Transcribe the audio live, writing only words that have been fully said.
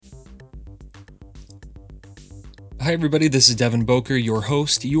Hi everybody, this is Devon Boker, your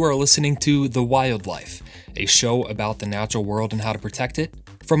host. You are listening to The Wildlife, a show about the natural world and how to protect it,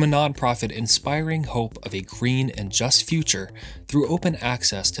 from a nonprofit inspiring hope of a green and just future through open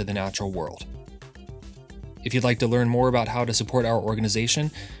access to the natural world. If you'd like to learn more about how to support our organization,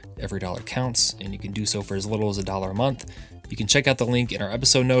 every dollar counts, and you can do so for as little as $1 a month. You can check out the link in our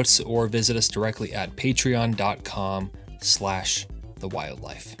episode notes or visit us directly at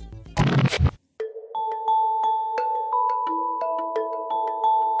patreon.com/thewildlife.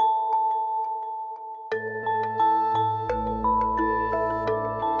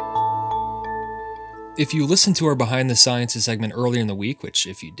 If you listened to our Behind the Sciences segment earlier in the week, which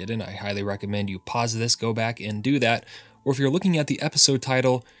if you didn't, I highly recommend you pause this, go back and do that, or if you're looking at the episode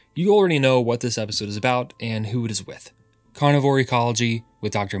title, you already know what this episode is about and who it is with. Carnivore Ecology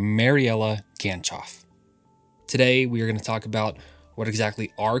with Dr. Mariela Gantchoff. Today, we are going to talk about what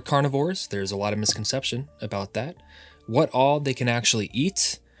exactly are carnivores. There's a lot of misconception about that. What all they can actually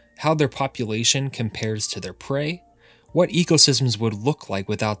eat, how their population compares to their prey, what ecosystems would look like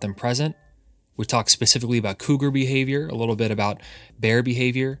without them present. We talk specifically about cougar behavior, a little bit about bear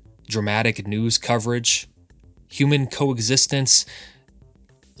behavior, dramatic news coverage, human coexistence,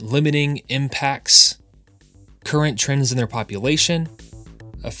 limiting impacts, current trends in their population,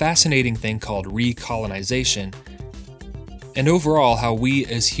 a fascinating thing called recolonization, and overall how we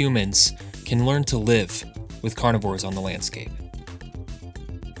as humans can learn to live with carnivores on the landscape.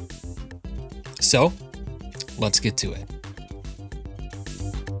 So, let's get to it.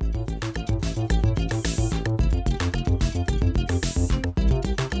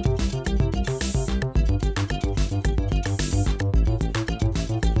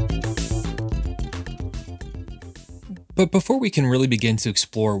 But before we can really begin to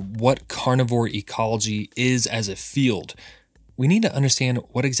explore what carnivore ecology is as a field, we need to understand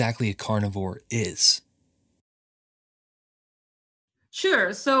what exactly a carnivore is.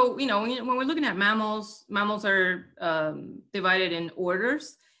 Sure. So, when we're looking at mammals are divided in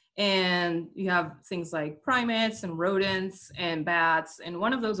orders, and you have things like primates and rodents and bats. And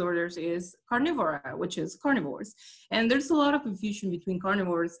one of those orders is Carnivora, which is carnivores. And there's a lot of confusion between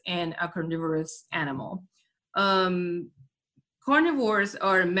carnivores and a carnivorous animal. Carnivores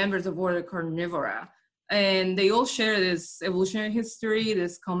are members of order Carnivora, and they all share this evolutionary history,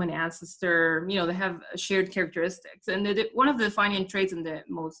 this common ancestor. They have shared characteristics, and one of the defining traits and the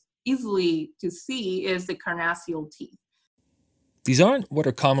most easily to see is the carnassial teeth. These aren't what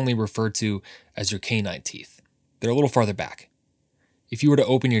are commonly referred to as your canine teeth. They're a little farther back. If you were to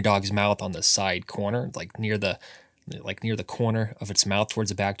open your dog's mouth on the side corner, like near the corner of its mouth towards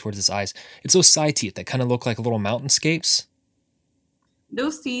the back, towards its eyes, it's those side teeth that kind of look like little mountainscapes.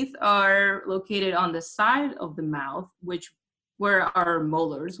 Those teeth are located on the side of the mouth, where our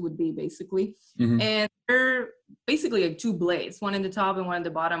molars would be basically. Mm-hmm. And they're basically like two blades, one in the top and one in the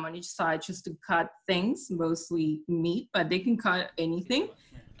bottom on each side, just to cut things, mostly meat, but they can cut anything.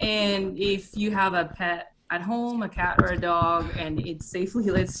 And if you have a pet at home, a cat or a dog, and it safely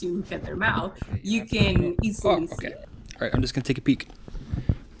lets you look at their mouth, you can easily see it. All right, I'm just going to take a peek.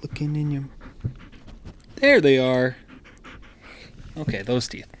 Looking in your... There they are. Okay, those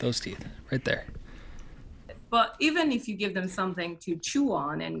teeth, right there. But even if you give them something to chew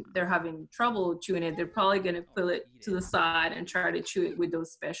on and they're having trouble chewing it, they're probably going to pull it to the side and try to chew it with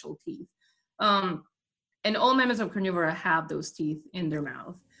those special teeth. And all members of Carnivora have those teeth in their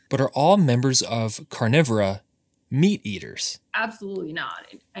mouth. But are all members of Carnivora meat eaters? Absolutely not.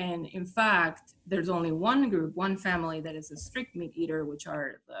 And in fact, there's only one group, one family that is a strict meat eater, which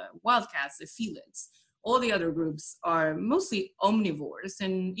are the wildcats, the felids. All the other groups are mostly omnivores,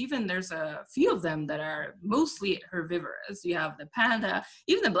 and even there's a few of them that are mostly herbivorous. You have the panda,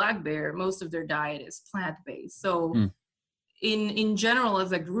 even the black bear, most of their diet is plant-based. So in general,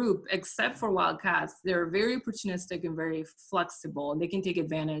 as a group, except for wildcats, they're very opportunistic and very flexible. They can take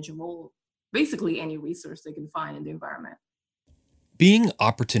advantage of basically any resource they can find in the environment. Being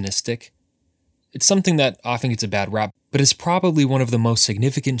opportunistic, it's something that often gets a bad rap, but is probably one of the most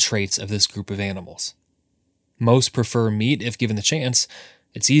significant traits of this group of animals. Most prefer meat if given the chance.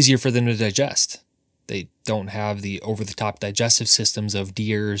 It's easier for them to digest. They don't have the over-the-top digestive systems of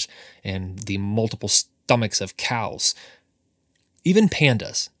deers and the multiple stomachs of cows. Even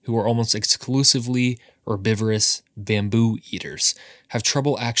pandas, who are almost exclusively herbivorous bamboo eaters, have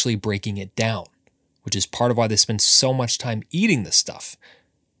trouble actually breaking it down, which is part of why they spend so much time eating this stuff.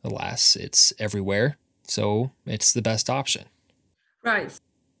 Alas, it's everywhere, so it's the best option. Right.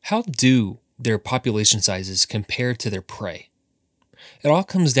 How do their population sizes compare to their prey? It all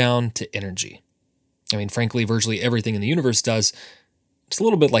comes down to energy. I mean, frankly, virtually everything in the universe does. It's a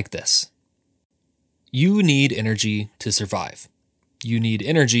little bit like this. You need energy to survive. You need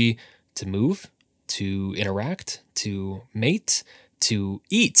energy to move, to interact, to mate, to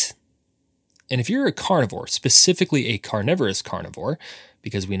eat. And if you're a carnivore, specifically a carnivorous carnivore,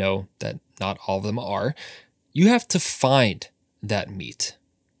 because we know that not all of them are, you have to find that meat.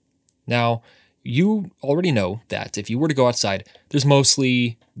 Now, you already know that if you were to go outside, there's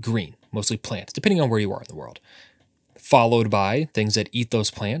mostly green, mostly plants, depending on where you are in the world, followed by things that eat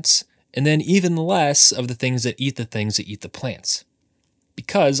those plants, and then even less of the things that eat the plants.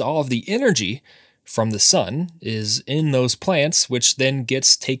 Because all of the energy from the sun is in those plants, which then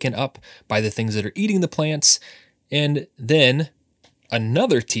gets taken up by the things that are eating the plants, and then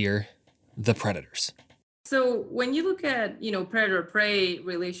another tier, the predators. So when you look at, predator-prey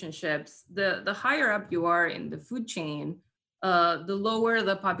relationships, the higher up you are in the food chain, the lower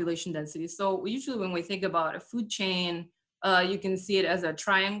the population density. So usually when we think about a food chain, you can see it as a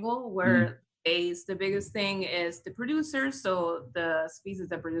triangle where the biggest thing is the producers. So the species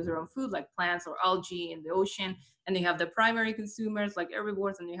that produce their own food, like plants or algae in the ocean, and they have the primary consumers like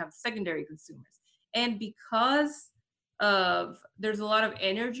herbivores, and you have secondary consumers. And because there's a lot of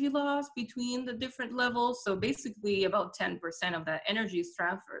energy loss between the different levels. So basically about 10% of that energy is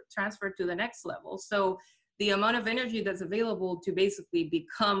transferred to the next level. So the amount of energy that's available to basically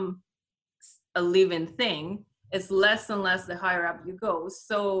become a living thing is less and less the higher up you go.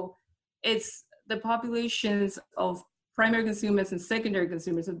 So it's the populations of primary consumers and secondary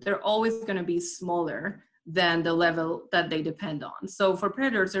consumers, they're always going to be smaller than the level that they depend on. So for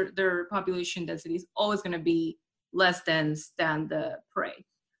predators, their population density is always going to be less dense than the prey.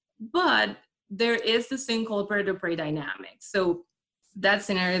 But there is this thing called predator-prey dynamic. So that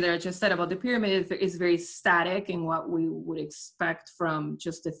scenario that I just said about the pyramid is very static in what we would expect from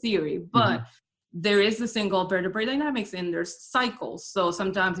just a theory. But there is this thing called predator-prey dynamics, and there's cycles. So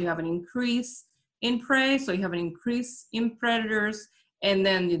sometimes you have an increase in prey, so you have an increase in predators, and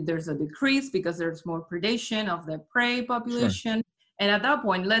then there's a decrease because there's more predation of the prey population. Sure. And at that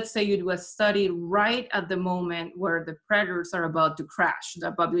point, let's say you do a study right at the moment where the predators are about to crash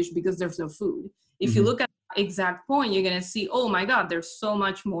the population because there's no food. If you look at that exact point, you're going to see, oh my God, there's so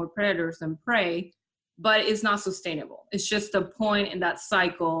much more predators than prey, but it's not sustainable. It's just a point in that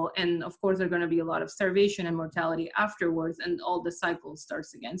cycle. And of course, there's going to be a lot of starvation and mortality afterwards, and all the cycle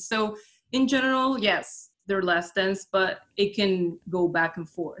starts again. So in general, yes, they're less dense, but it can go back and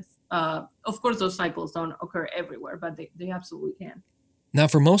forth. Of course, those cycles don't occur everywhere, but they absolutely can. Now,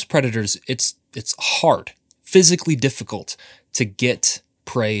 for most predators, it's hard, physically difficult to get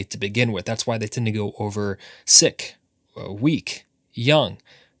prey to begin with. That's why they tend to go over sick, weak, young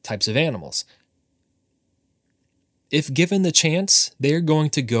types of animals. If given the chance, they're going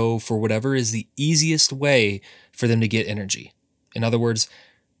to go for whatever is the easiest way for them to get energy. In other words,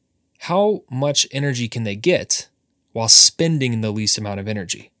 how much energy can they get while spending the least amount of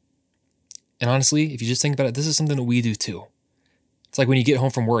energy? And honestly, if you just think about it, this is something that we do too. It's like when you get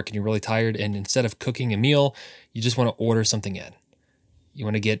home from work and you're really tired, and instead of cooking a meal, you just want to order something in. You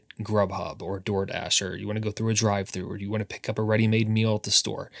want to get Grubhub or DoorDash, or you want to go through a drive-thru, or you want to pick up a ready-made meal at the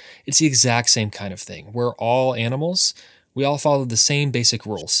store. It's the exact same kind of thing. We're all animals. We all follow the same basic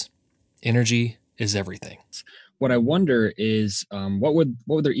rules. Energy is everything. What I wonder is what would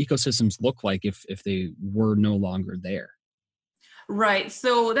their ecosystems look like if they were no longer there? Right.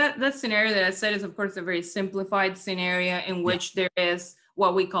 So that scenario that I said is, of course, a very simplified scenario in which there is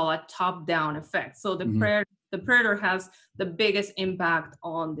what we call a top-down effect. So the predator has the biggest impact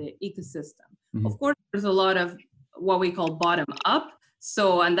on the ecosystem. Of course, there's a lot of what we call bottom-up.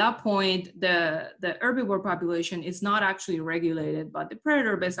 So at that point, the herbivore population is not actually regulated by the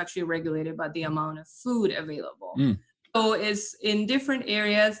predator, but it's actually regulated by the amount of food available. So it's in different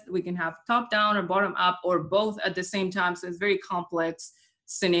areas. We can have top down or bottom up or both at the same time. So it's a very complex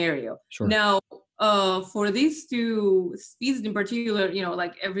scenario. Sure. Now, for these two species in particular,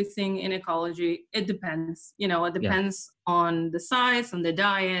 like everything in ecology, it depends. It depends on the size and the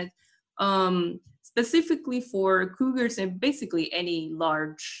diet. Specifically for cougars and basically any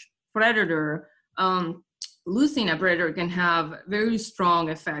large predator, losing a predator can have very strong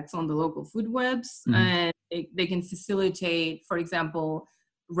effects on the local food webs, and they can facilitate, for example,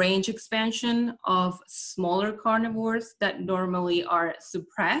 range expansion of smaller carnivores that normally are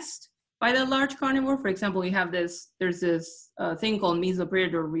suppressed by the large carnivore. For example, there's this thing called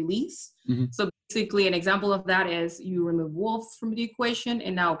mesopredator release. So basically an example of that is you remove wolves from the equation,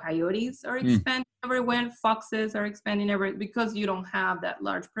 and now coyotes are expanding everywhere, foxes are expanding everywhere, because you don't have that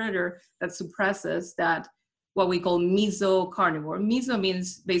large predator that suppresses that, what we call meso-carnivore. Meso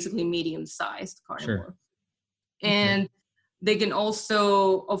means basically medium-sized carnivore. Sure. And they can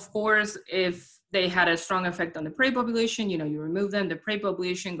also, of course, if they had a strong effect on the prey population. You remove them, the prey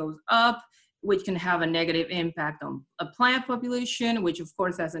population goes up, which can have a negative impact on a plant population, which of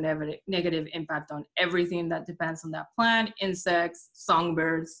course has a negative impact on everything that depends on that plant, insects,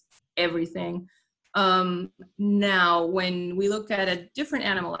 songbirds, everything. Now, when we look at a different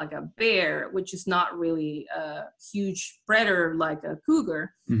animal like a bear, which is not really a huge predator like a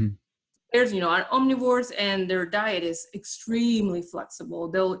cougar, bears, are omnivores, and their diet is extremely flexible.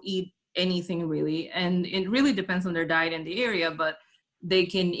 They'll eat anything really, and it really depends on their diet and the area, but they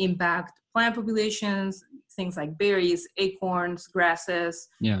can impact plant populations, things like berries, acorns, grasses.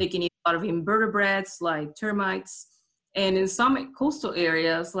 Yeah. They can eat a lot of invertebrates like termites. And in some coastal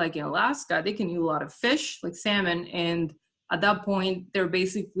areas, like in Alaska, they can eat a lot of fish, like salmon. And at that point, they're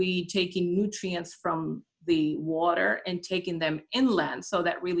basically taking nutrients from the water and taking them inland. So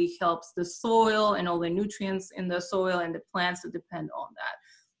that really helps the soil and all the nutrients in the soil and the plants that depend on that.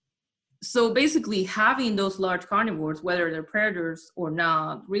 So basically, having those large carnivores, whether they're predators or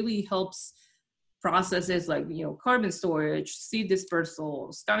not, really helps processes like carbon storage, seed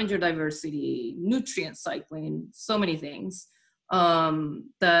dispersal, scavenger diversity, nutrient cycling, so many things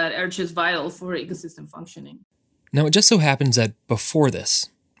that are just vital for ecosystem functioning. Now, it just so happens that before this,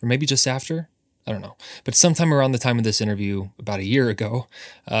 or maybe just after, I don't know, but sometime around the time of this interview, about a year ago,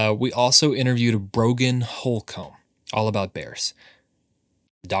 we also interviewed Brogan Holcomb, all about bears.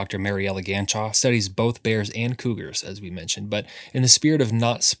 Dr. Mariela Gantchoff studies both bears and cougars, as we mentioned, but in the spirit of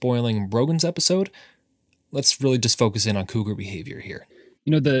not spoiling Brogan's episode, let's really just focus in on cougar behavior here.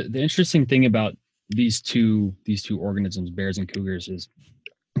 The interesting thing about these two organisms, bears and cougars, is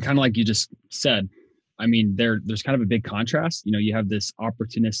kind of like you just said. I mean, there's kind of a big contrast. You have this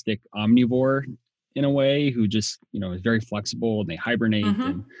opportunistic omnivore in a way who just, is very flexible and they hibernate.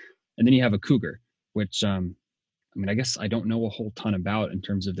 And then you have a cougar, which, I guess I don't know a whole ton about in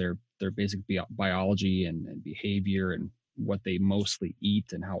terms of their basic biology and behavior and what they mostly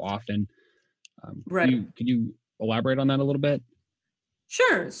eat and how often. Right. Could you elaborate on that a little bit?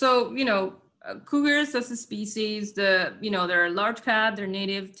 Sure. So, cougars as a species, they're a large cat. They're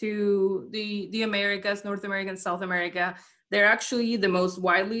native to the Americas, North America and South America. They're actually the most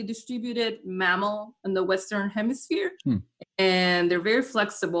widely distributed mammal in the Western Hemisphere. And they're very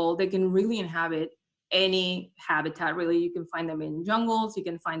flexible. They can really inhabit any habitat, really. You can find them in jungles. You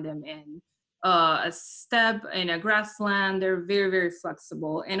can find them in a steppe, in a grassland. They're very, very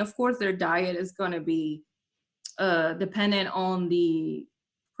flexible. And of course, their diet is going to be dependent on the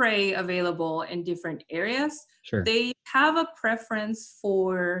prey available in different areas. Sure. They have a preference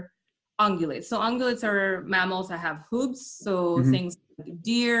for ungulates. So ungulates are mammals that have hooves, so things like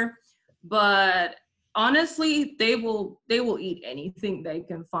deer, but honestly, they will eat anything they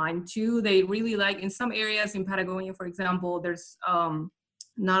can find too. They really like, in some areas in Patagonia, for example, there's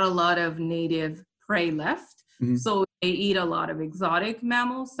not a lot of native prey left. So they eat a lot of exotic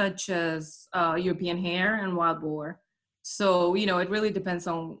mammals such as European hare and wild boar. So, it really depends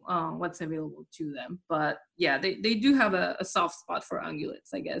on what's available to them. But yeah, they do have a soft spot for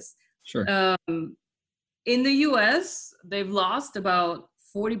ungulates, I guess. Sure. In the US, they've lost about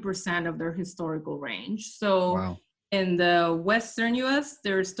 40% of their historical range. So wow. In the Western US,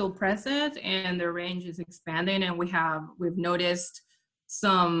 they're still present and their range is expanding. And we've noticed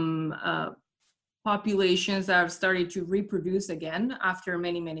some populations that have started to reproduce again after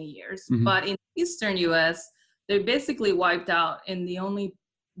many, many years. But in the Eastern US, they basically wiped out, and the only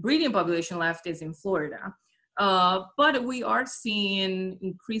breeding population left is in Florida. But we are seeing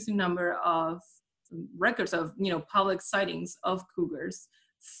increasing number of records of, public sightings of cougars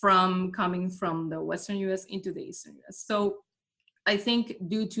coming from the Western US into the Eastern US. So I think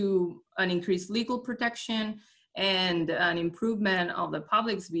due to an increased legal protection and an improvement of the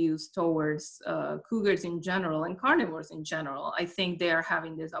public's views towards cougars in general and carnivores in general, I think they are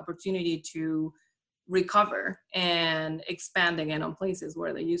having this opportunity to recover and expand again on places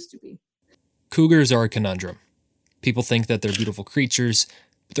where they used to be. Cougars are a conundrum. People think that they're beautiful creatures,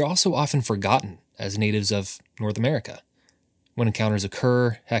 but they're also often forgotten as natives of North America. When encounters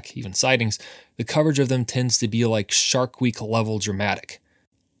occur, heck, even sightings, the coverage of them tends to be like Shark Week level dramatic.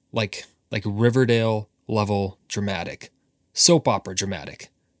 Like Riverdale level dramatic. Soap opera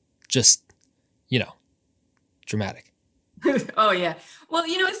dramatic. Just, dramatic. Oh, yeah. Well,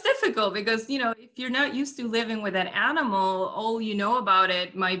 it's difficult because, if you're not used to living with an animal, all you know about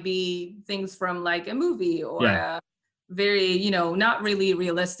it might be things from like a movie or a very, not really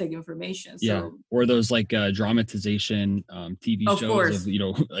realistic information. So, yeah. Or those like dramatization TV of shows course.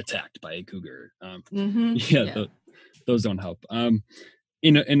 of, attacked by a cougar. Those don't help. And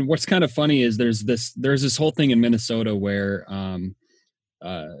what's kind of funny is there's this whole thing in Minnesota where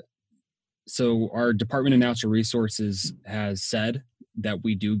So our Department of Natural Resources has said that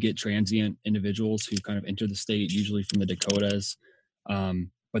we do get transient individuals who kind of enter the state, usually from the Dakotas,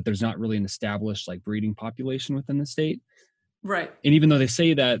 but there's not really an established like breeding population within the state. Right. And even though they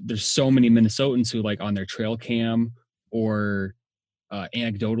say that, there's so many Minnesotans who, like, on their trail cam or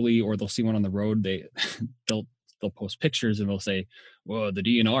anecdotally, or they'll see one on the road, they'll post pictures and they'll say, well, the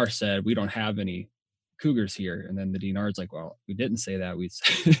DNR said we don't have any cougars here, and then the DNR is like, well, we didn't say that.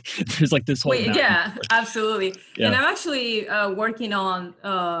 There's like this whole Yeah, absolutely. Yeah. And I'm actually working on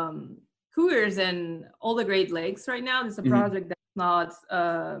cougars in all the Great Lakes right now. It's a project that's not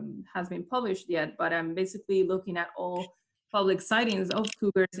has been published yet, but I'm basically looking at all public sightings of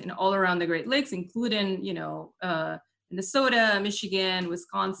cougars in all around the Great Lakes, including, Minnesota, Michigan,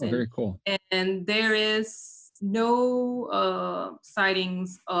 Wisconsin. Oh, very cool. And there is no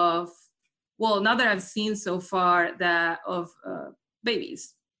sightings of, well, not that I've seen so far, that of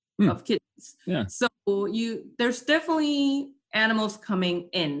babies, of kittens. Yeah. So there's definitely animals coming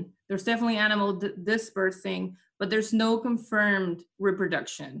in. There's definitely animal dispersing, but there's no confirmed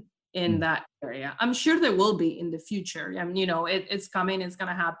reproduction in that area. I'm sure there will be in the future. I mean, it's coming, it's going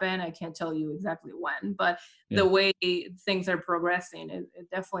to happen. I can't tell you exactly when, but the way things are progressing, it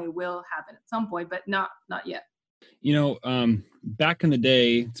definitely will happen at some point, but not yet. Back in the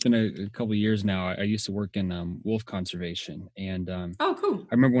day, it's been a couple of years now, I used to work in wolf conservation. And oh, cool.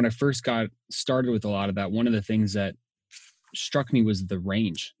 I remember when I first got started with a lot of that, one of the things that struck me was the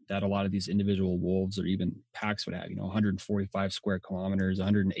range that a lot of these individual wolves or even packs would have, 145 square kilometers,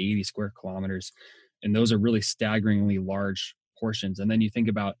 180 square kilometers. And those are really staggeringly large portions. And then you think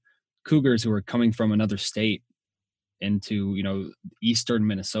about cougars who are coming from another state into, eastern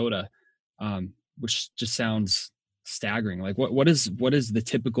Minnesota, which just sounds staggering. Like what is the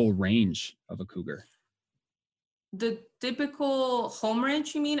typical range of a cougar? The typical home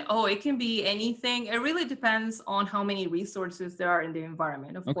range, you mean? Oh, it can be anything. It really depends on how many resources there are in the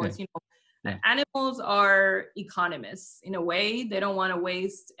environment. Of course, animals are economists in a way. They don't want to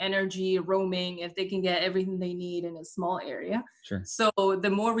waste energy roaming if they can get everything they need in a small area. Sure. So the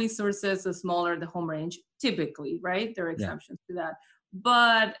more resources, the smaller the home range, typically, right? There are exceptions to that.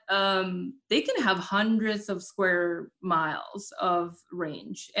 But they can have hundreds of square miles of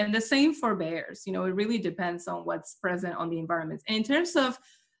range. And the same for bears. It really depends on what's present on the environment. And in terms of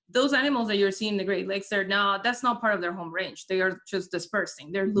those animals that you're seeing in the Great Lakes, that's not part of their home range. They are just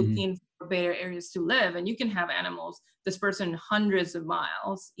dispersing. They're looking for better areas to live. And you can have animals dispersing hundreds of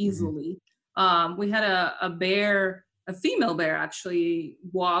miles easily. We had a female bear actually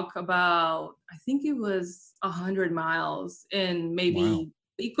walk about, I think it was 100 miles in maybe a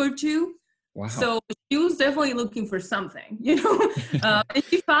week or two. Wow. So she was definitely looking for something, and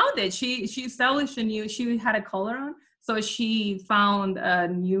she found it. She established she had a collar on. So she found a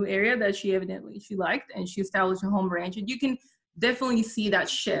new area that she liked, and she established a home range. And you can definitely see that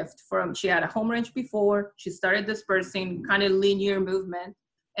shift from, she had a home range before, she started dispersing, kind of linear movement,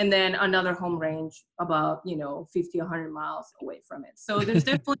 and then another home range about, 50, 100 miles away from it. So there's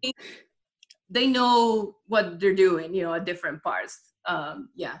definitely, they know what they're doing, at different parts.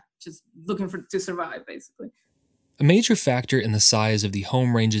 Just looking to survive, basically. A major factor in the size of the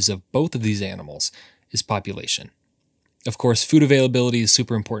home ranges of both of these animals is population. Of course, food availability is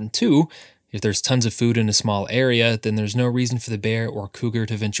super important too. If there's tons of food in a small area, then there's no reason for the bear or cougar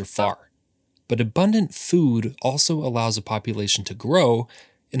to venture far. But abundant food also allows a population to grow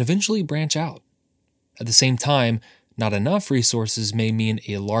and eventually branch out. At the same time, not enough resources may mean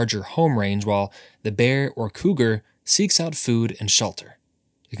a larger home range while the bear or cougar seeks out food and shelter.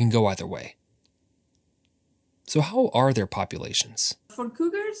 It can go either way. So how are their populations? For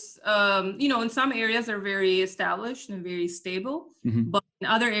cougars, in some areas they're very established and very stable, but in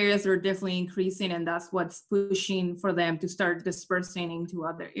other areas they're definitely increasing, and that's what's pushing for them to start dispersing into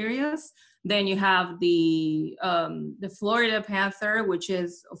other areas. Then you have the Florida panther, which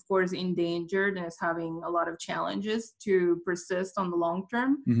is of course endangered and is having a lot of challenges to persist on the long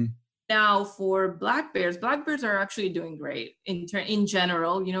term. Now for black bears are actually doing great in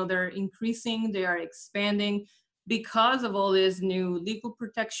general. They're increasing, they are expanding because of all this new legal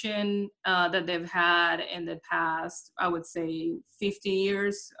protection that they've had in the past, I would say 50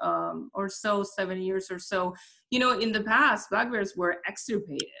 years or so, 70 years or so. In the past, black bears were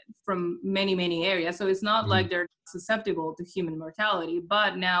extirpated from many, many areas. So it's not like they're susceptible to human mortality,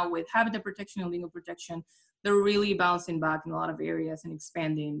 but now with habitat protection and legal protection, they're really bouncing back in a lot of areas and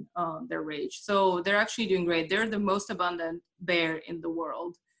expanding their range. So they're actually doing great. They're the most abundant bear in the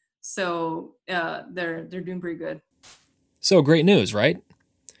world. So they're doing pretty good. So great news, right?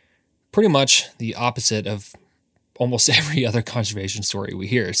 Pretty much the opposite of almost every other conservation story we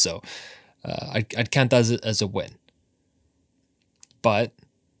hear. So I'd count that as a win. But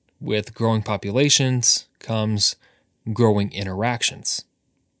with growing populations comes growing interactions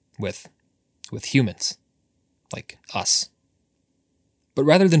with humans, like us. But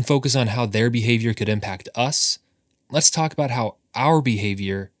rather than focus on how their behavior could impact us, let's talk about how our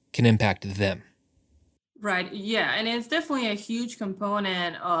behavior can impact them. Right. Yeah. And it's definitely a huge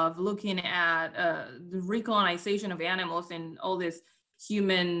component of looking at the recolonization of animals in all this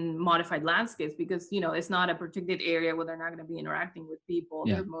human modified landscapes, because, it's not a protected area where they're not going to be interacting with people.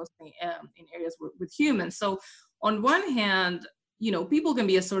 Yeah. They're mostly in areas with humans. So on one hand, people can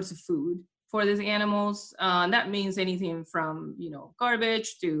be a source of food for these animals. That means anything from,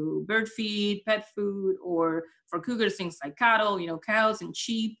 garbage to bird feed, pet food, or for cougars, things like cattle, cows and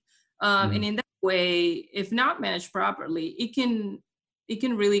sheep. And in that way, if not managed properly, it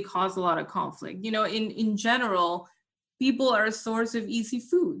can really cause a lot of conflict. In general, people are a source of easy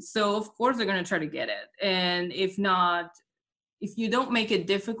food, so of course they're going to try to get it. And if you don't make it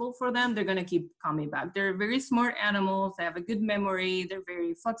difficult for them, they're going to keep coming back. They're very smart animals. They have a good memory. They're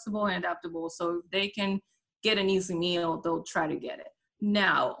very flexible and adaptable. So if they can get an easy meal, they'll try to get it.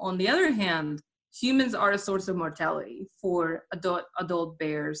 Now, on the other hand, humans are a source of mortality for adult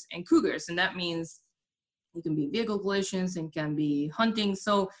bears and cougars. And that means it can be vehicle collisions and can be hunting.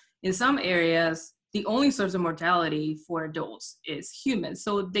 So in some areas, the only source of mortality for adults is humans.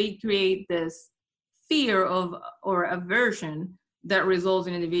 So they create this fear of or aversion that results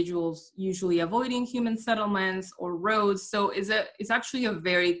in individuals usually avoiding human settlements or roads. So it's actually a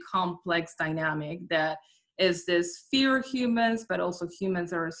very complex dynamic that is this fear of humans, but also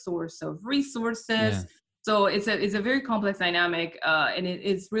humans are a source of resources. Yeah. So it's a very complex dynamic, and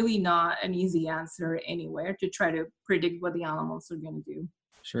it's really not an easy answer anywhere to try to predict what the animals are going to do.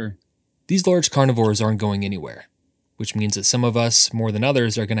 Sure. These large carnivores aren't going anywhere, which means that some of us, more than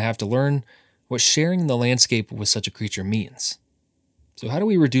others, are going to have to learn what sharing the landscape with such a creature means. So how do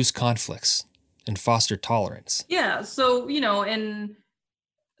we reduce conflicts and foster tolerance? Yeah, so, and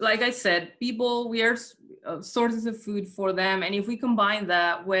like I said, people, we are sources of food for them. And if we combine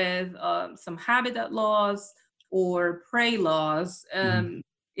that with some habitat laws or prey laws,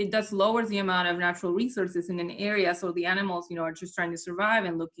 it does lower the amount of natural resources in an area. So the animals, are just trying to survive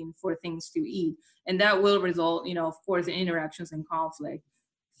and looking for things to eat. And that will result, of course, in interactions and conflict.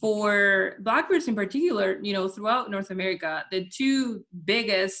 For black bears in particular, throughout North America, the two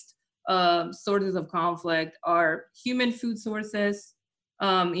biggest sources of conflict are human food sources,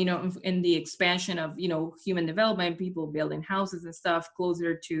 in the expansion of, human development, people building houses and stuff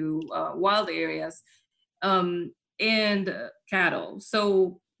closer to wild areas, and cattle.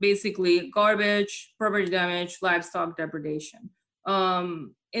 So basically garbage, property damage, livestock depredation.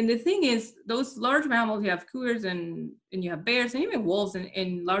 And the thing is, those large mammals, you have cougars and you have bears and even wolves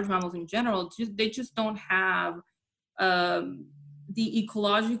and large mammals in general, they just don't have the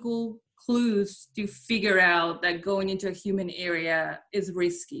ecological clues to figure out that going into a human area is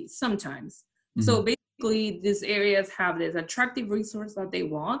risky sometimes. So basically, these areas have this attractive resource that they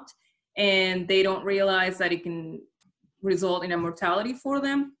want, and they don't realize that it can result in a mortality for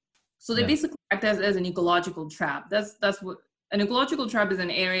them. So they basically act as an ecological trap. That's what an ecological trap is, an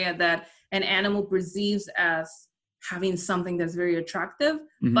area that an animal perceives as having something that's very attractive,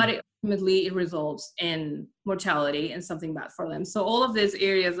 but ultimately it results in mortality and something bad for them. So all of these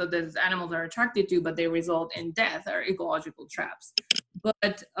areas that these animals are attracted to, but they result in death, are ecological traps.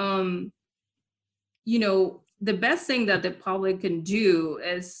 But, the best thing that the public can do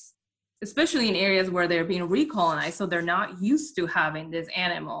is, especially in areas where they're being recolonized, so they're not used to having this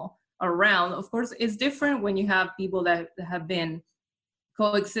animal around. Of course, it's different when you have people that have been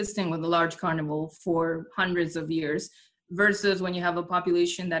coexisting with a large carnivore for hundreds of years versus when you have a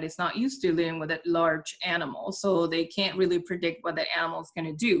population that is not used to living with a large animal. So they can't really predict what that animal is going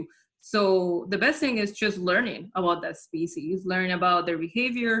to do. So the best thing is just learning about that species, learn about their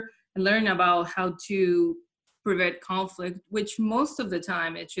behavior, and learn about how to prevent conflict, which most of the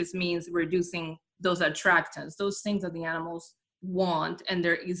time it just means reducing those attractants, those things that the animals want and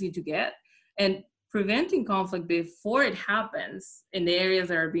they're easy to get, and preventing conflict before it happens in the areas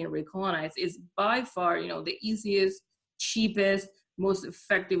that are being recolonized is by far, the easiest, cheapest, most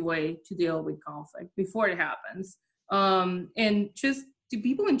effective way to deal with conflict before it happens. And just to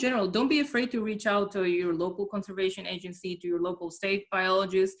people in general, don't be afraid to reach out to your local conservation agency, to your local state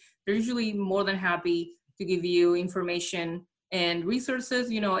biologist. They're usually more than happy to give you information and resources.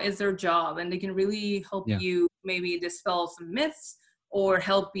 It's their job, and they can really help you maybe dispel some myths or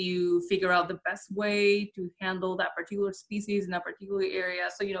help you figure out the best way to handle that particular species in that particular area.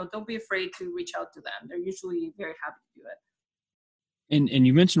 So, don't be afraid to reach out to them. They're usually very happy to do it. And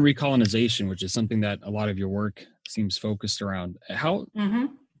you mentioned recolonization, which is something that a lot of your work seems focused around. How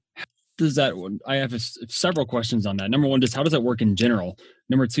does that? I have several questions on that. Number one, just how does that work in general?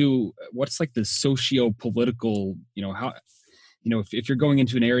 Number two, what's like the socio-political, how, if you're going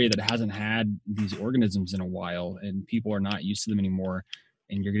into an area that hasn't had these organisms in a while and people are not used to them anymore,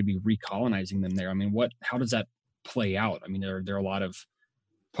 and you're going to be recolonizing them there. I mean, how does that play out? I mean, are there a lot of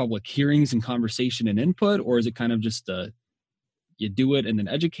public hearings and conversation and input, or is it kind of just you do it and then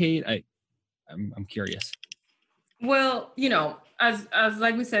educate? I'm curious. Well, as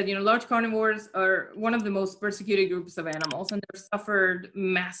like we said, large carnivores are one of the most persecuted groups of animals, and they've suffered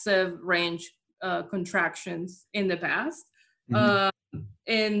massive range contractions in the past.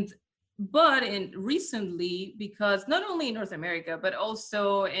 But recently, because not only in North America, but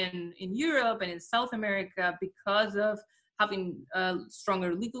also in Europe and in South America, because of having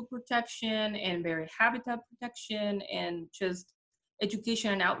stronger legal protection and better habitat protection and just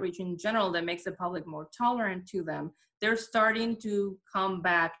education and outreach in general that makes the public more tolerant to them, they're starting to come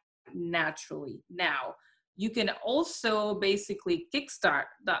back naturally now. You can also basically kickstart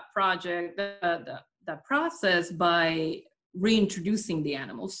that project, that process, by reintroducing the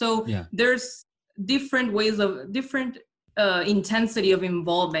animals. So there's different ways of different intensity of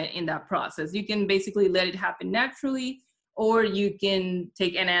involvement in that process. You can basically let it happen naturally, or you can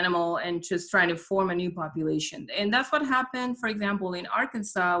take an animal and just try to form a new population. And that's what happened, for example, in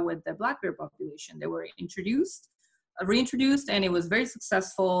Arkansas with the black bear population. They were reintroduced, and it was very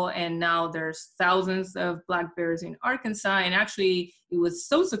successful. And now there's thousands of black bears in Arkansas. And actually, it was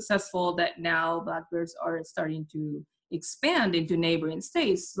so successful that now black bears are starting to expand into neighboring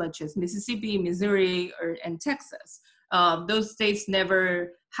states, such as Mississippi, Missouri, and Texas. Those states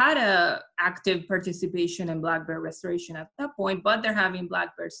never had a active participation in black bear restoration at that point, but they're having black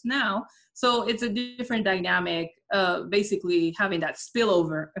bears now. So it's a different dynamic, basically having that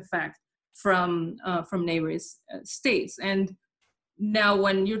spillover effect from neighboring states. And now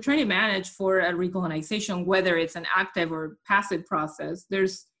when you're trying to manage for a recolonization, whether it's an active or passive process,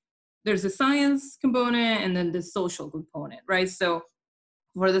 there's a science component and then the social component, right? So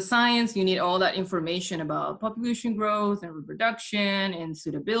for the science, you need all that information about population growth and reproduction and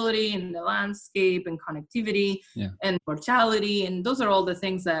suitability in the landscape and connectivity and mortality. And those are all the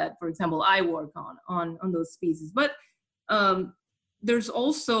things that, for example, I work on those species. But there's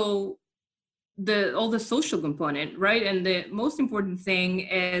also all the social component, right? And the most important thing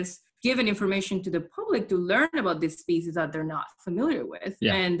is giving information to the public to learn about these species that they're not familiar with.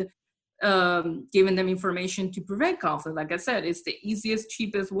 And giving them information to prevent conflict. Like I said, it's the easiest,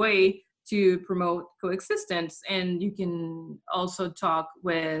 cheapest way to promote coexistence. And you can also talk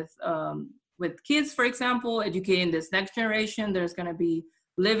with kids, for example, educating this next generation. There's going to be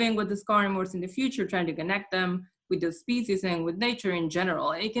living with these carnivores in the future, trying to connect them with the species and with nature in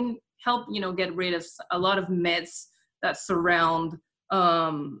general. And it can help, get rid of a lot of myths that surround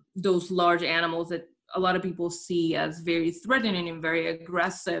those large animals that a lot of people see as very threatening and very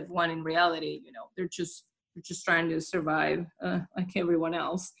aggressive, when in reality, they're just trying to survive like everyone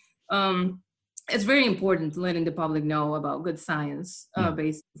else. It's very important letting the public know about good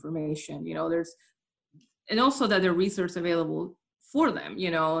science-based information. And also that there are resources available for them,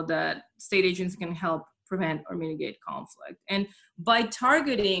 that state agents can help prevent or mitigate conflict. And by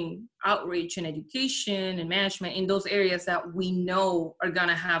targeting outreach and education and management in those areas that we know are going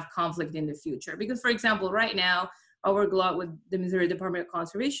to have conflict in the future. Because, for example, right now, I work a lot with the Missouri Department of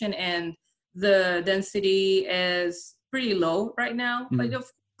Conservation, and the density is pretty low right now. But of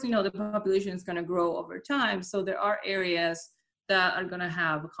course, the population is going to grow over time. So there are areas that are going to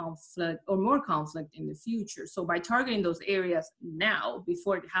have conflict or more conflict in the future. So by targeting those areas now,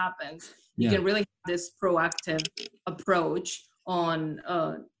 before it happens, you can really have this proactive approach on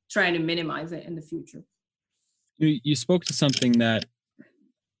trying to minimize it in the future. You spoke to something that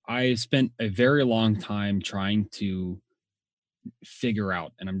I spent a very long time trying to figure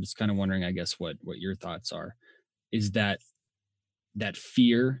out, and I'm just kind of wondering, I guess, what your thoughts are, is that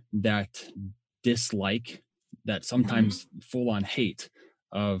fear, that dislike, that sometimes full-on hate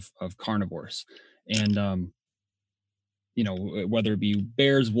of carnivores. And whether it be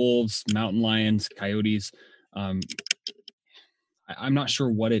bears, wolves, mountain lions, coyotes, I'm not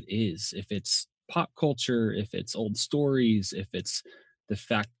sure what it is. If it's pop culture, if it's old stories, if it's the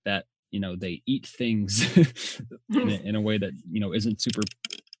fact that they eat things in a way that isn't super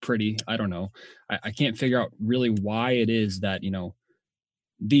pretty. I don't know. I can't figure out really why it is that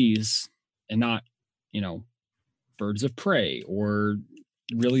these and not birds of prey or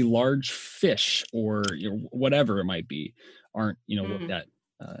really large fish or whatever it might be aren't looked at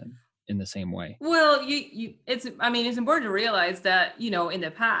in the same way. Well, it's important to realize that, in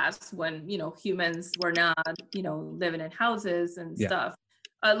the past when, humans were not, living in houses and Yeah. stuff,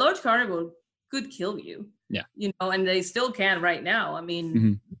 a large carnivore could kill you. Yeah. And they still can right now.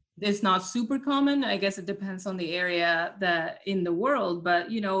 It's not super common. I guess it depends on the area that in the world, but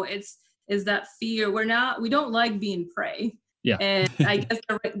it's that fear. We don't like being prey. Yeah. And I guess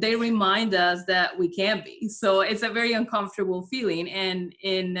they remind us that we can be. So it's a very uncomfortable feeling. And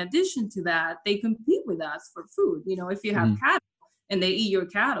in addition to that, they compete with us for food. If you have cattle and they eat your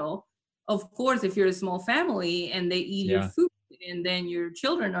cattle, of course, if you're a small family and they eat your food and then your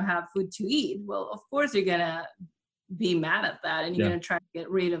children don't have food to eat, well, of course, you're going to be mad at that and you're going to try to get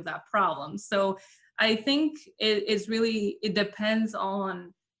rid of that problem. So I think it depends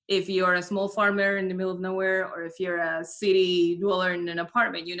on if you're a small farmer in the middle of nowhere or if you're a city dweller in an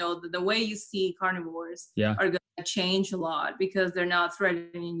apartment. The way you see carnivores are going to change a lot because they're not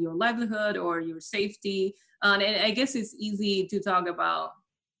threatening your livelihood or your safety. And I guess it's easy to talk about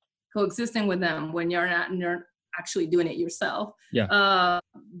coexisting with them when you're actually doing it yourself.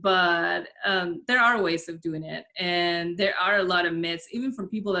 But there are ways of doing it, and there are a lot of myths even for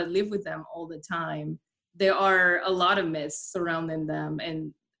people that live with them all the time. There are a lot of myths surrounding them,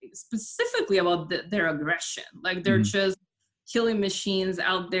 and specifically about their aggression. Like they're just killing machines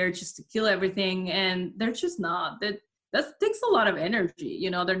out there just to kill everything, and they're just not. That takes a lot of energy.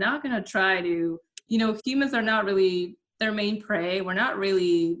 They're not going to try to, humans are not really their main prey. We're not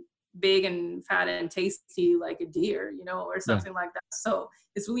really big and fat and tasty like a deer, or something like that. So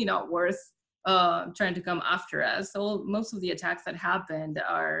it's really not worth trying to come after us. So most of the attacks that happened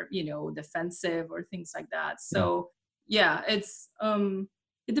are, defensive or things like that. So it's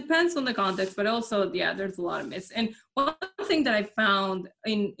it depends on the context, but also there's a lot of myths. And one thing that I found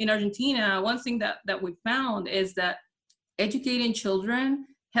in Argentina, one thing that we found is that educating children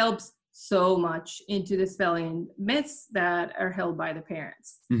helps so much into dispelling myths that are held by the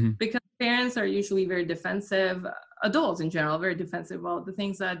parents, because parents are usually very defensive, adults in general, very defensive about the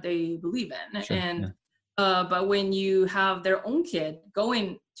things that they believe in. But when you have their own kid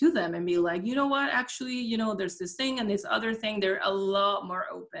going to them and be like, you know what, actually, there's this thing and this other thing, they're a lot more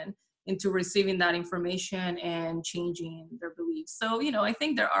open into receiving that information and changing their beliefs. So, I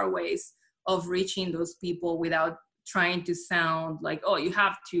think there are ways of reaching those people without trying to sound like, oh, you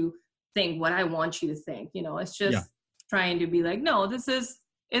have to think what I want you to think. It's just trying to be like, no,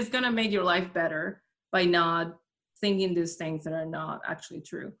 it's going to make your life better by not thinking these things that are not actually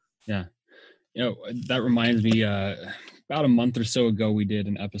true. Yeah. That reminds me, about a month or so ago, we did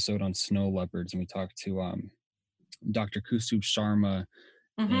an episode on snow leopards, and we talked to Dr. Kusub Sharma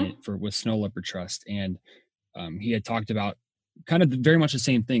with Snow Leopard Trust. And he had talked about kind of very much the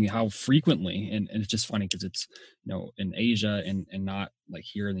same thing, how frequently, and it's just funny because it's, in Asia and not like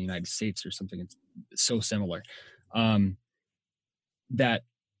here in the United States or something, it's so similar, that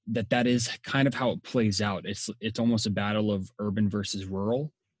is kind of how it plays out. It's almost a battle of urban versus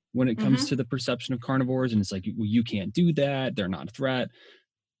rural when it comes to the perception of carnivores. And it's like, well, you can't do that. They're not a threat,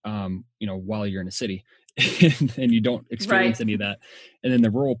 while you're in a city and you don't experience any of that. And then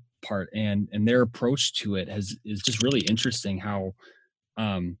the rural part and their approach to it is just really interesting, how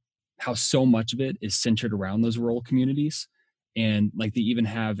so much of it is centered around those rural communities. And like they even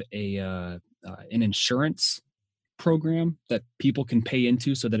have an insurance program that people can pay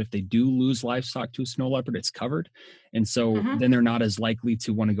into so that if they do lose livestock to a snow leopard, it's covered. And so then they're not as likely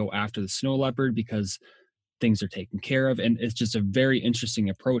to want to go after the snow leopard because things are taken care of. And it's just a very interesting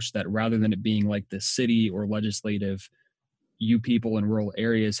approach that rather than it being like the city or legislative, you people in rural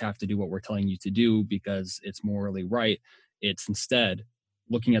areas have to do what we're telling you to do because it's morally right. It's instead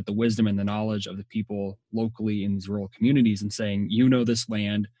looking at the wisdom and the knowledge of the people locally in these rural communities and saying, this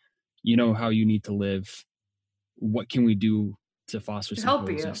land, how you need to live. What can we do to foster some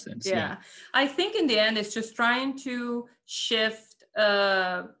coexistence? Yeah. I think in the end, it's just trying to shift.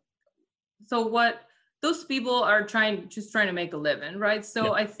 So what those people are trying to make a living, right?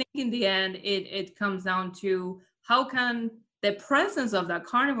 So I think in the end, it comes down to how can the presence of that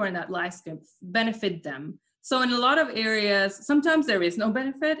carnivore in that lifestyle benefit them. So in a lot of areas, sometimes there is no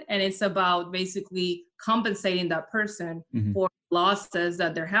benefit, and it's about basically compensating that person for losses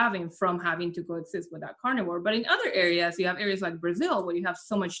that they're having from having to coexist with that carnivore. But in other areas, you have areas like Brazil where you have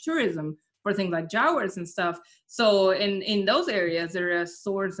so much tourism for things like jaguars and stuff. So in those areas, they're a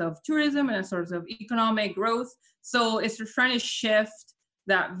source of tourism and a source of economic growth. So it's just trying to shift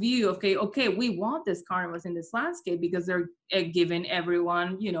that view of, okay, we want these carnivores in this landscape because they're giving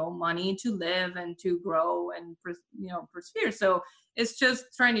everyone, money to live and to grow and, persevere. So it's just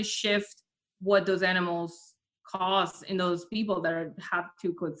trying to shift what those animals cause in those people that have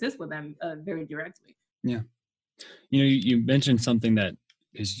to coexist with them very directly. Yeah. You mentioned something that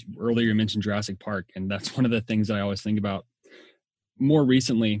is earlier, you mentioned Jurassic Park, and that's one of the things that I always think about more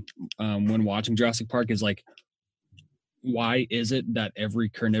recently when watching Jurassic Park is like, why is it that every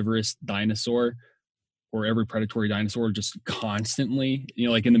carnivorous dinosaur or every predatory dinosaur just constantly,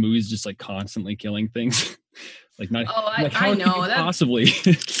 like in the movies, just like constantly killing things? Like not, I know that possibly.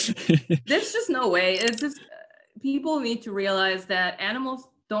 There's just no way. It's just people need to realize that animals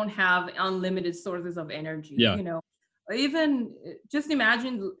don't have unlimited sources of energy. Yeah. Even just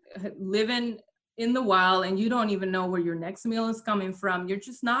imagine living in the wild and you don't even know where your next meal is coming from. You're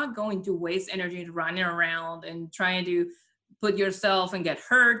just not going to waste energy running around and trying to put yourself and get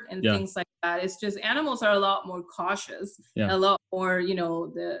hurt and things like that. It's just animals are a lot more cautious, a lot more,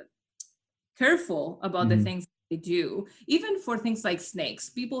 careful about the things they do. Even for things like snakes,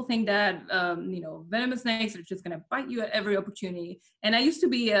 people think that venomous snakes are just going to bite you at every opportunity. And I used to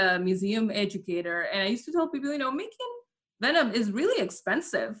be a museum educator, and I used to tell people, making venom is really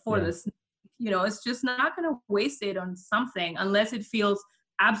expensive for the snake. It's just not going to waste it on something unless it feels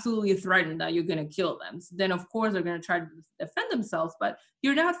absolutely threatened that you're going to kill them. So then of course they're going to try to defend themselves, but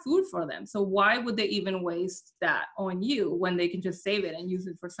you're not food for them. So why would they even waste that on you when they can just save it and use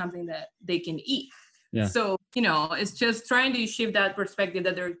it for something that they can eat? Yeah. So, it's just trying to shift that perspective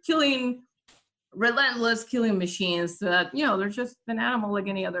that they're relentless killing machines, so that, they're just an animal like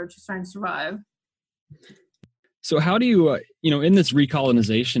any other, just trying to survive. So how do you, in this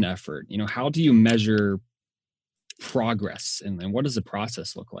recolonization effort, how do you measure progress, and what does the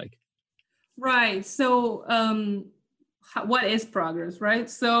process look like? Right. So what is progress, right?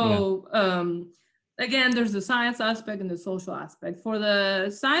 So again, there's the science aspect and the social aspect. For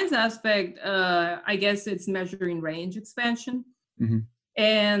the science aspect, I guess it's measuring range expansion.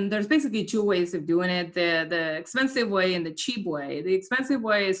 And there's basically two ways of doing it: the expensive way and the cheap way. The expensive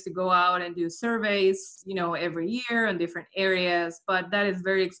way is to go out and do surveys, every year in different areas, but that is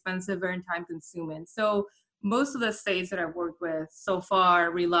very expensive, very time consuming. So most of the states that I've worked with so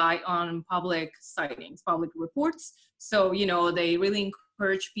far rely on public sightings, public reports. So, they really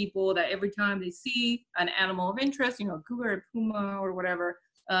encourage people that every time they see an animal of interest, cougar, puma, or whatever,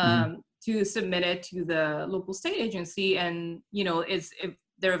 to submit it to the local state agency. And, if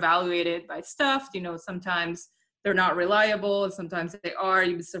they're evaluated by stuff, sometimes they're not reliable, and sometimes they are.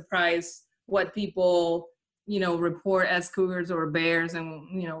 You'd be surprised what people report as cougars or bears, and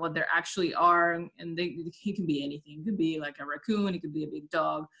what they actually are. And he can be anything. It could be like a raccoon, it could be a big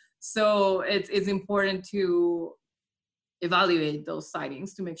dog. So it's important to evaluate those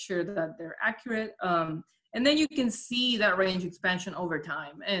sightings to make sure that they're accurate. And then you can see that range expansion over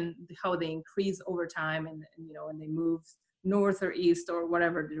time and how they increase over time, and they move north or east or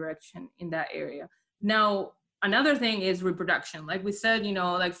whatever direction in that area. Now, another thing is reproduction. Like we said,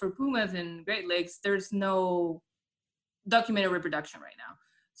 like for pumas in Great Lakes, there's no documented reproduction right now.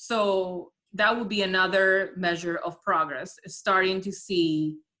 So that would be another measure of progress, starting to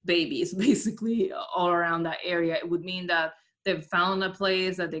see babies basically all around that area. It would mean that they've found a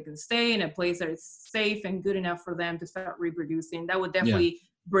place that they can stay in, a place that is safe and good enough for them to start reproducing. That would definitely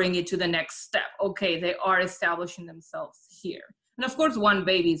bring it to the next step. Okay, they are establishing themselves here. And of course, one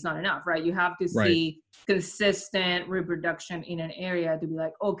baby is not enough, right? You have to see consistent reproduction in an area to be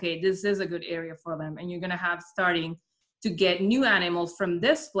like, okay, this is a good area for them. And you're going to have starting to get new animals from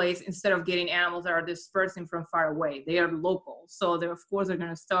this place instead of getting animals that are dispersing from far away. They are local. So they're, of course, they're going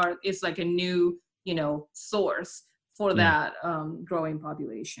to start, it's like a new, source for that growing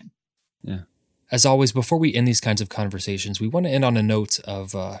population. Yeah. As always, before we end these kinds of conversations, we want to end on a note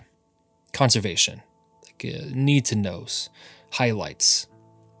of conservation, like need to knows, highlights,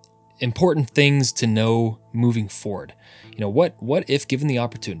 important things to know moving forward. What if given the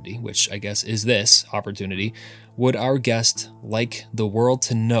opportunity, which I guess is this opportunity, would our guest like the world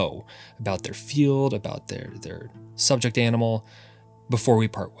to know about their field, about their subject animal before we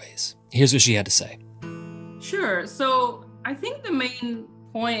part ways? Here's what she had to say. Sure. So I think the main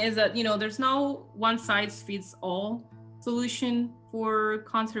point is that, there's no one size fits all solution for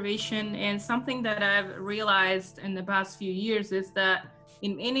conservation. And something that I've realized in the past few years is that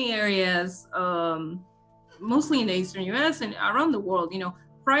in many areas, mostly in the Eastern US and around the world,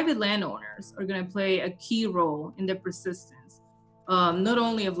 private landowners are going to play a key role in the persistence, not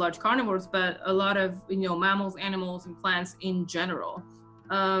only of large carnivores, but a lot of, mammals, animals, and plants in general.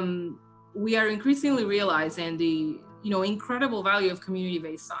 We are increasingly realizing the, incredible value of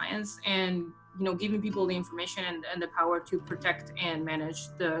community-based science and, giving people the information and the power to protect and manage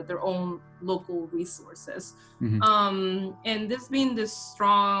their own local resources. And this being this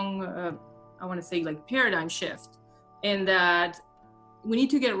strong I want to say like paradigm shift, in that we need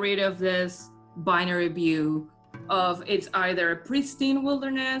to get rid of this binary view of it's either a pristine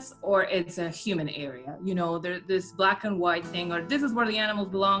wilderness or it's a human area. You know, there's this black and white thing, or this is where the animals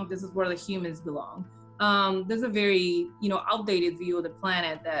belong, this is where the humans belong. There's a very, you know, outdated view of the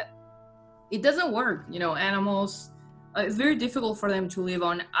planet that it doesn't work. You know, animals, it's very difficult for them to live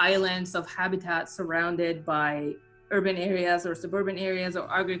on islands of habitat surrounded by urban areas or suburban areas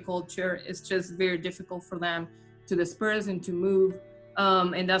or agriculture. It's just very difficult for them to disperse and to move.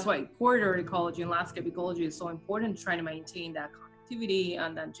 And that's why corridor ecology and landscape ecology is so important, trying to maintain that connectivity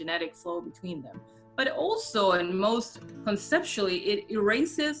and that genetic flow between them. But also, and most conceptually, it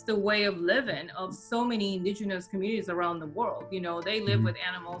erases the way of living of so many indigenous communities around the world. You know, they live with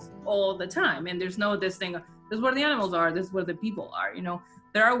animals all the time, and there's no this thing, this is where the animals are, this is where the people are. You know,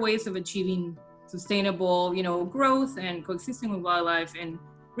 there are ways of achieving sustainable, you know, growth and coexisting with wildlife and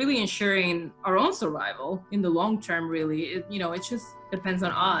really ensuring our own survival in the long term. Really, it just depends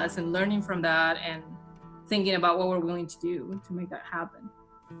on us and learning from that and thinking about what we're willing to do to make that happen.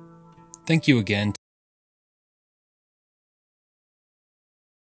 Thank you again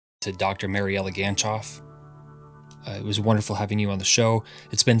to Dr. Mariela Gantchoff. It was wonderful having you on the show.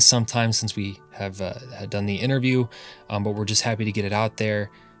 It's been some time since we have had done the interview, but we're just happy to get it out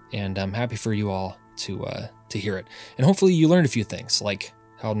there, and I'm happy for you all to hear it. And hopefully you learned a few things, like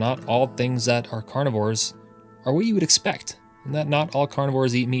how not all things that are carnivores are what you would expect, and that not all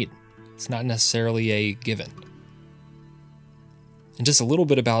carnivores eat meat. It's not necessarily a given. And just a little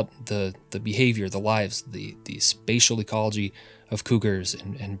bit about the behavior, the lives, the spatial ecology of cougars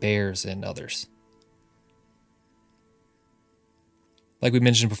and bears and others. Like we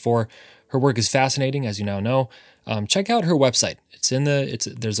mentioned before, her work is fascinating, as you now know. Check out her website.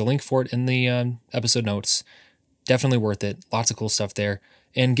 There's a link for it in the episode notes. Definitely worth it. Lots of cool stuff there.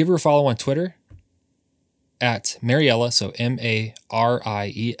 And give her a follow on Twitter at Mariela, so MARIELA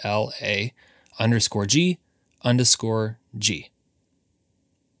 _G_G.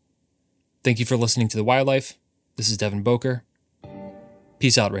 Thank you for listening to The Wildlife. This is Devon Boker.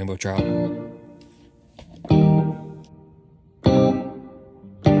 Peace out, Rainbow Trout.